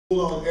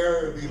on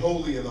air and be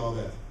holy and all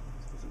that.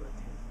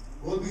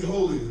 We want to be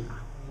holy.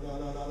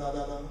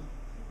 No.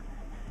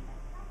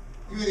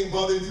 You ain't even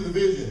bought into the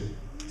vision.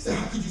 He said,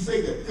 how could you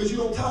say that? Because you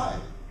don't tithe.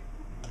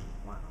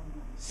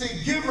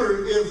 See,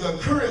 giver is a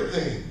current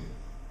thing.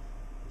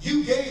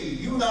 You gave,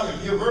 you're not a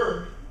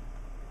giver.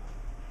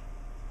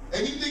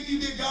 And you think you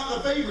did God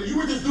a favor. You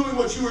were just doing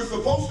what you were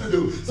supposed to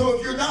do. So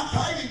if you're not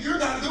tithing, you're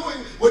not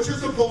doing what you're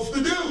supposed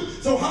to do.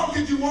 So how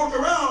could you walk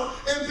around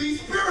and be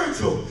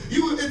spiritual?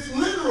 It's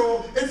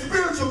literal and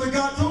spiritual that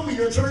God told me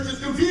your church is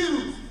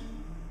confused.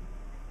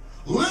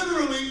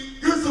 Literally,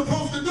 you're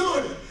supposed to do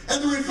it.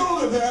 And the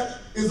result of that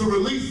is a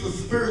release of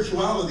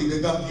spirituality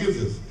that God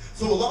gives us.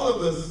 So a lot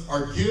of us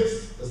are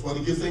gifts. That's why the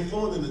gifts ain't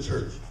flowing in the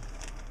church.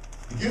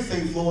 The gifts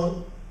ain't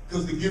flowing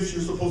because the gifts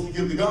you're supposed to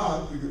give to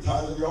God through your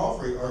tithe and your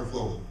offering aren't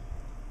flowing.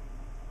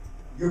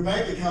 Your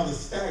bank account is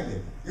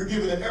stagnant. You're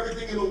giving it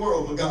everything in the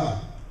world but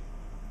God.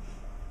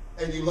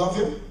 And you love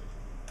Him.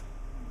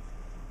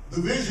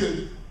 The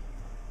vision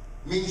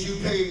means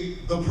you pay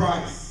the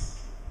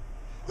price.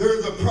 There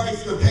is a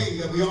price to pay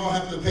that we all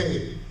have to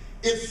pay.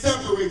 It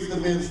separates the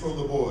men from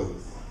the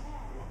boys.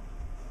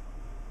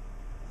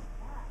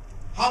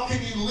 How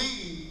can you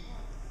lead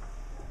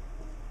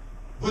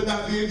but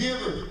not be a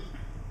giver?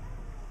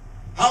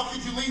 How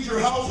could you lead your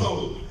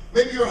household?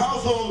 Maybe your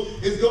household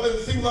is going, it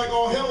seems like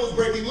all hell is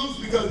breaking loose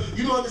because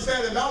you don't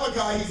understand. In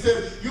Malachi, he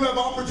said, you have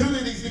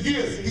opportunities to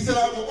give. He said,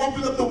 I will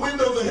open up the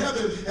windows of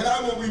heaven and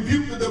I will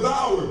rebuke the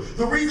devourer.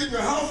 The reason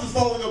your house is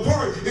falling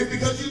apart is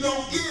because you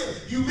don't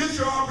give. You miss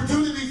your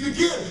opportunities to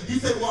give. You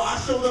say, well, I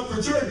showed up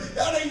for church.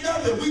 That ain't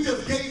nothing. We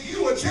just gave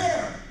you a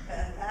chair.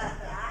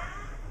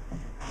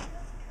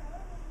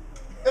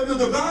 And the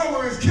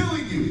devourer is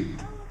killing you.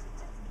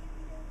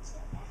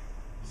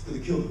 It's going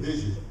to kill the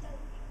vision.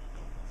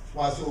 That's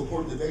why it's so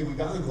important today. We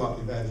got to go out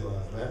and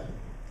evangelize, man.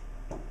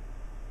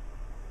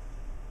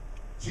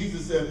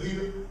 Jesus said,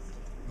 Peter,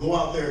 go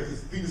out there.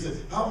 Because Peter said,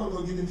 how am I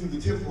going to get into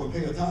the temple and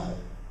pay a tithe?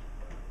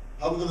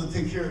 How are we going to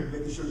take care of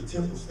making sure the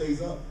temple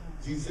stays up?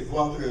 Jesus said, go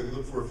out there and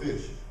look for a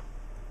fish.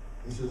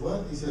 He said,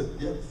 what? He said,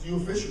 yeah, you're a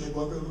fisherman.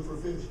 Go out there and look for a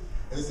fish.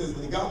 And it says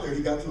when he got there,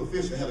 he got to a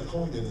fish that had a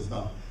coin in his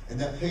mouth. And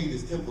that paid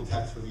his temple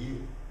tax for the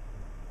year.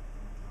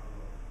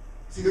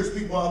 See, there's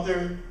people out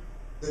there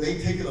that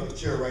ain't taking up a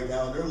chair right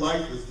now, and their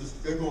life is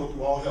just, they're going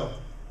through all hell.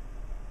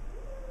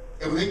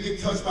 And when they get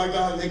touched by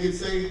God and they get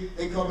saved,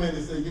 they come in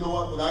and say, you know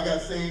what, when I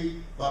got saved,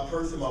 my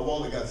purse and my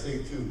wallet got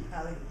saved too.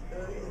 Hallelujah.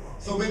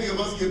 So many of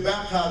us get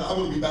baptized. I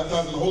want to be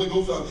baptized in the Holy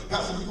Ghost.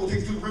 Pastor, we're going to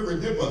take us to the river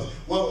and dip us.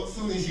 Well, as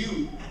soon as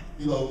you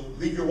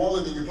leave your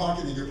wallet in your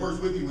pocket and your purse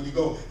with you when you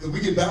go, because we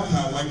get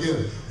baptized like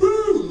this.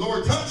 Woo,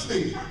 Lord, touch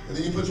me. And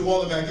then you put your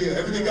wallet back in.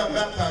 Everything got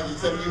baptized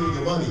except you and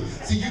your money.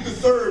 See, you can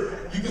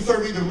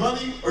serve either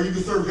money or you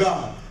can serve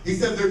God. He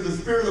said there's a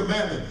spirit of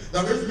mammon.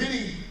 Now, there's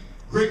many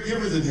great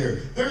givers in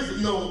here. There's,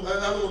 I don't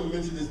want to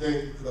mention his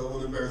name because I don't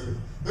want to embarrass him.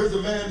 There's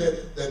a man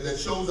that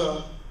shows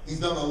up.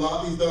 He's done a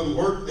lot. He's done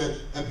work that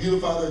have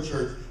beautified our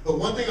church. But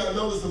one thing I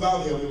noticed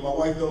about him, and my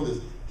wife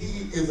noticed,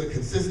 he is a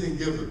consistent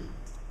giver.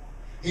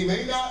 He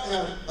may not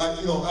have,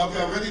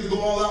 okay, I'm ready to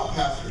go all out,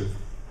 Pastor,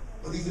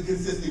 but he's a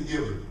consistent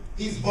giver.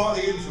 He's bought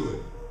into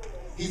it.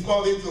 He's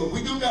bought into it.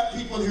 We do got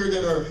people in here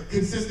that are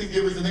consistent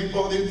givers and they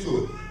bought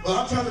into it. But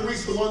I'm trying to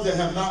reach the ones that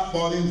have not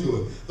bought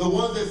into it. The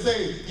ones that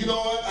say, you know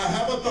what, I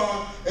have a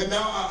thought and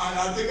now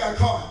I think I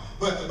caught,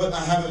 but I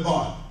haven't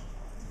bought.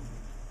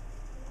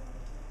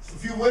 There's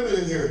a few women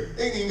in here,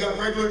 they ain't even got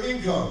regular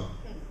income.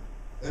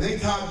 And they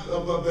tithe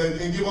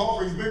and give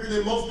offerings bigger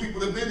than most people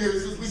that have been here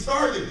since we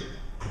started.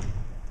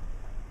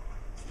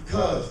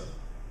 Because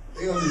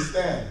they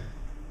understand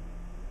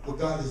what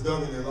God has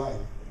done in their life.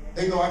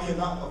 They know I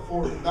cannot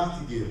afford not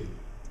to give.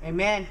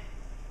 Amen.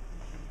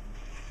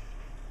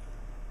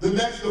 The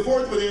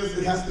fourth one is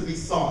it has to be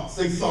sought.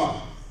 Say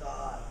sought.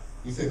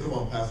 You say, come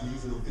on, Pastor, you're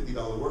using them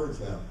 $50 words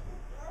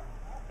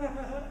now.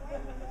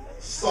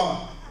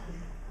 Sought.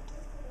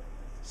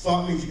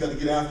 Sought means you got to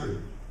get after it.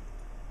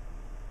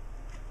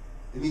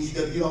 It means you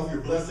got to get off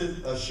your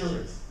blessed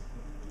assurance.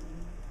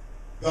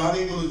 God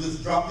ain't going to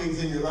just drop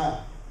things in your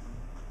lap.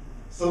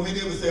 So many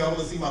of us say, I want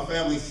to see my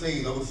family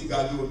saved. I want to see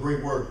God do a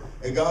great work.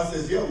 And God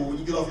says, yeah, well, when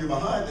you get off your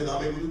behind, then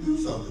I'm able to do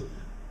something.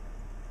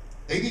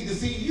 They need to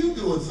see you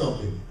doing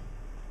something.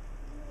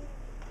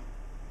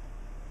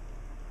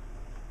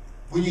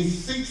 When you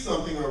seek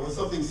something or when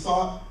something's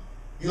sought,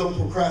 you don't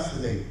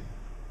procrastinate.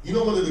 You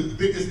know one of the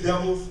biggest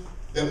devils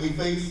that we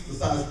face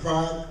besides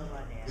pride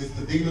is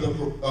the demon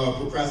of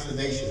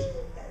procrastination.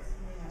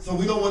 So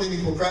we don't want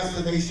any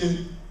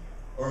procrastination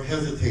or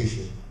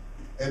hesitation.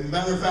 And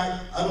matter of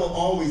fact, I'm not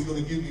always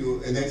going to give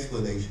you an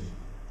explanation.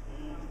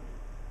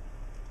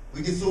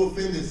 We get so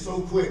offended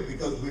so quick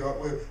because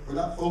we're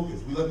not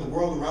focused. We let the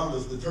world around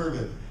us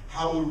determine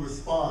how we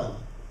respond.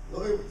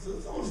 Some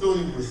of us don't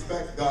even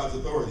respect God's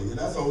authority, and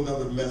that's a whole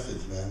other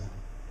message, man.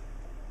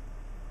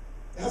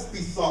 It has to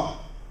be sought.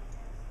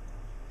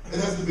 It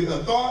has to be a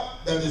thought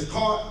that is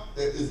caught,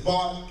 that is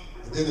bought,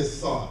 and then it's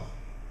sought.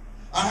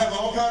 I have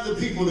all kinds of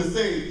people that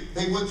say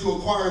they went to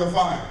acquire a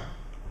fire.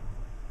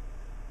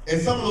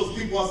 And some of those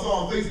people I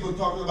saw on Facebook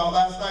talking about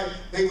last night,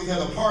 they was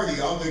at a party.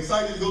 I was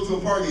excited to go to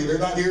a party, and they're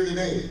not here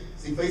today.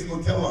 See,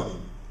 Facebook tell on you.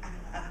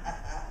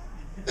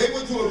 They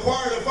went to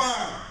acquire the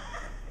fire.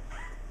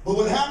 But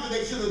what happened,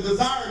 they should have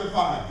desired the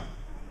fire.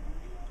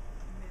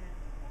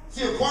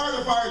 See, acquire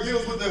the fire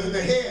deals with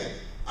the head.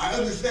 I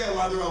understand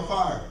why they're on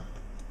fire.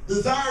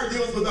 Desire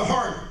deals with the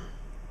heart.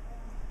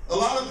 A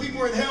lot of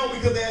people are in hell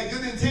because they had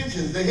good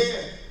intentions, the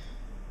head.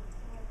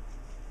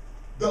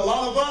 A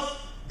lot of us,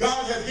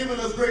 God has given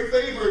us great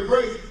favor and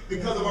grace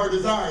because of our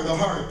desire, the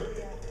heart.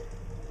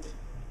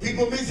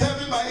 People miss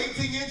heaven by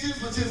 18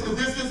 inches, which is the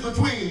distance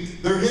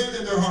between their head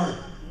and their heart.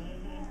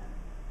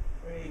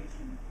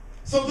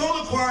 So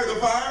don't acquire the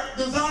fire,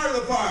 desire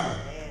the fire.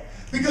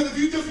 Because if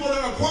you just want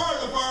to acquire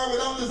the fire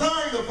without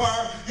desiring the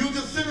fire, you'll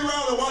just sit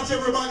around and watch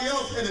everybody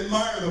else and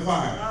admire the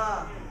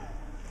fire.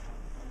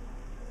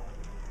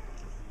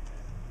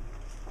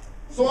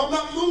 So I'm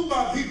not moved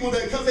by people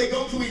that because they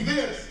go to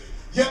events,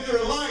 yet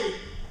their life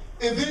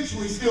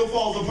eventually still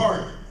falls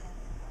apart.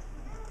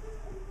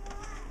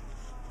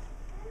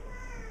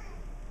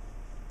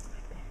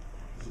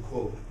 There's a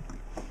quote.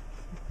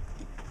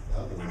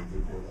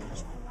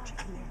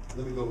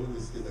 Let me go, let me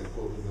just get that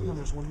quote. No,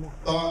 there's one more.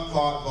 Thought,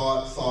 taught,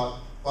 bought, sought.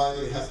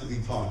 Finally, it has to be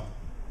taught.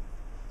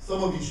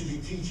 Some of you should be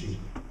teaching.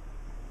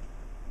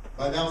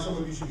 By now, some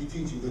of you should be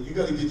teaching, but you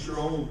got to get your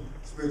own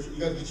spiritual, you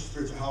got to get your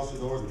spiritual house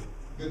in order.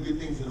 You got to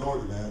get things in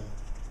order, man.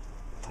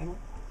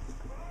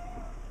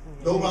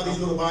 Nobody's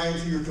going to buy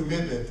into your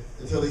commitment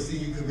until they see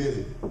you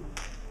committed.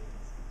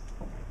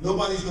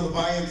 Nobody's going to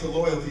buy into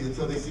loyalty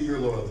until they see your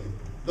loyalty.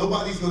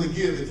 Nobody's going to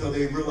give until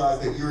they realize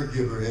that you're a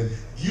giver. And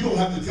you don't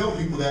have to tell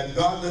people that.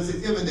 God lets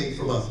it emanate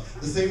from us.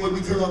 The same way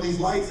we turn on these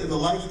lights and the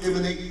lights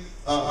emanate,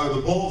 or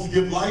the bulbs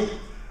give light.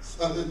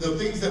 The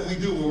things that we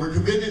do, when we're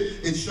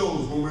committed, it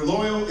shows. When we're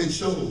loyal, it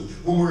shows.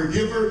 When we're a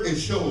giver, it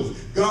shows.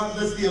 God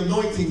lets the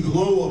anointing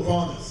glow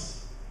upon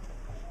us.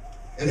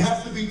 It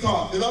has to be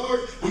taught. In other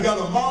words, we got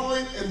to model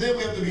it, and then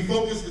we have to be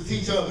focused to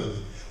teach others.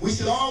 We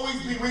should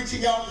always be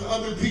reaching out to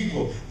other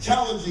people,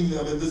 challenging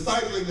them and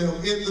discipling them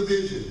in the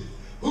vision.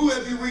 Who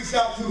have you reached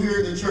out to here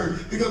in the church?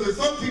 Because there's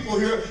some people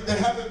here that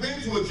haven't been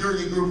to a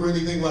journey group or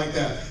anything like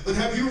that. But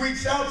have you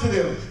reached out to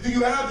them? Do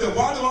you have them?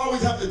 Why do I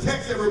always have to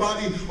text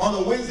everybody on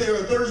a Wednesday or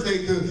a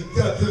Thursday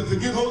to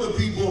get hold of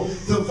people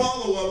to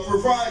follow up for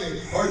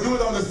Friday? Or do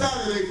it on a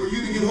Saturday for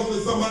you to get hold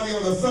of somebody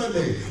on a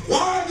Sunday?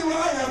 Why do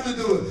I have to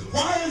do it?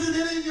 Why isn't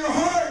it in your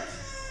heart?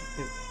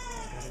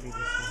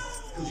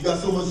 Because you got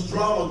so much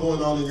drama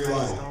going on in your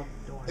life.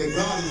 And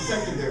God is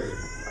secondary.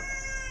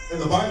 And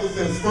the Bible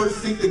says,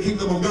 first seek the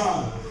kingdom of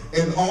God,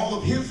 and all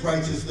of his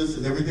righteousness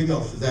and everything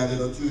else is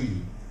added unto you.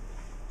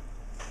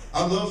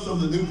 I love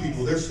some of the new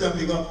people. They're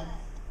stepping up,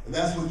 and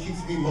that's what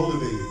keeps me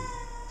motivated.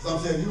 So I'm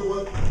saying, you know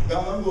what?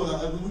 God,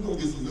 we're going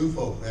to get some new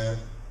folk, man.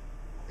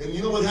 And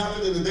you know what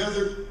happened in the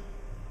desert?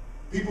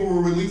 People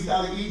were released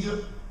out of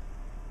Egypt,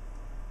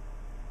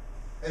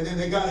 and then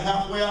they got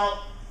halfway out,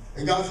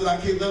 and God said, I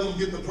can't let them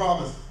get the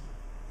promise.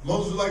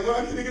 Moses was like, well,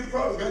 I can't get the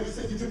promise. God just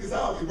said you took us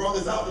out. You brought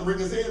us out to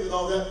bring us in and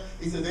all that.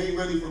 He said, they ain't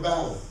ready for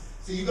battle.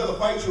 See, you got to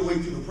fight your way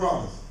to the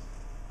promise.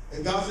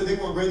 And God said they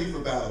weren't ready for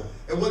battle.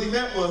 And what he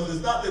meant was,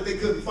 it's not that they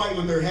couldn't fight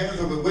with their hands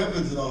or with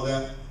weapons and all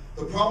that.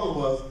 The problem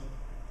was,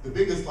 the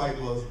biggest fight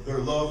was their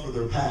love for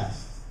their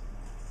past.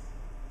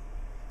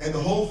 And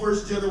the whole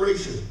first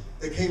generation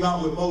that came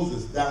out with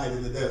Moses died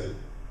in the desert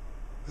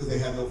because they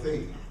had no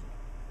faith.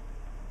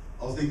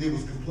 All they did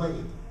was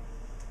complain.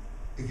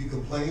 If you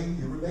complain,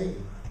 you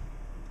remain.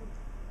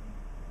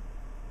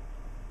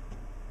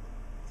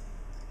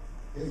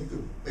 Yeah, you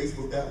could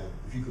Facebook that one.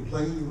 If you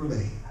complain, you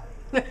remain.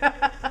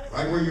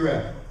 Right where you're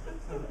at.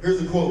 Here's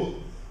a quote.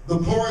 The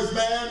poorest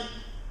man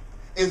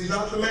is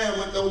not the man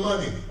with no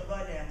money.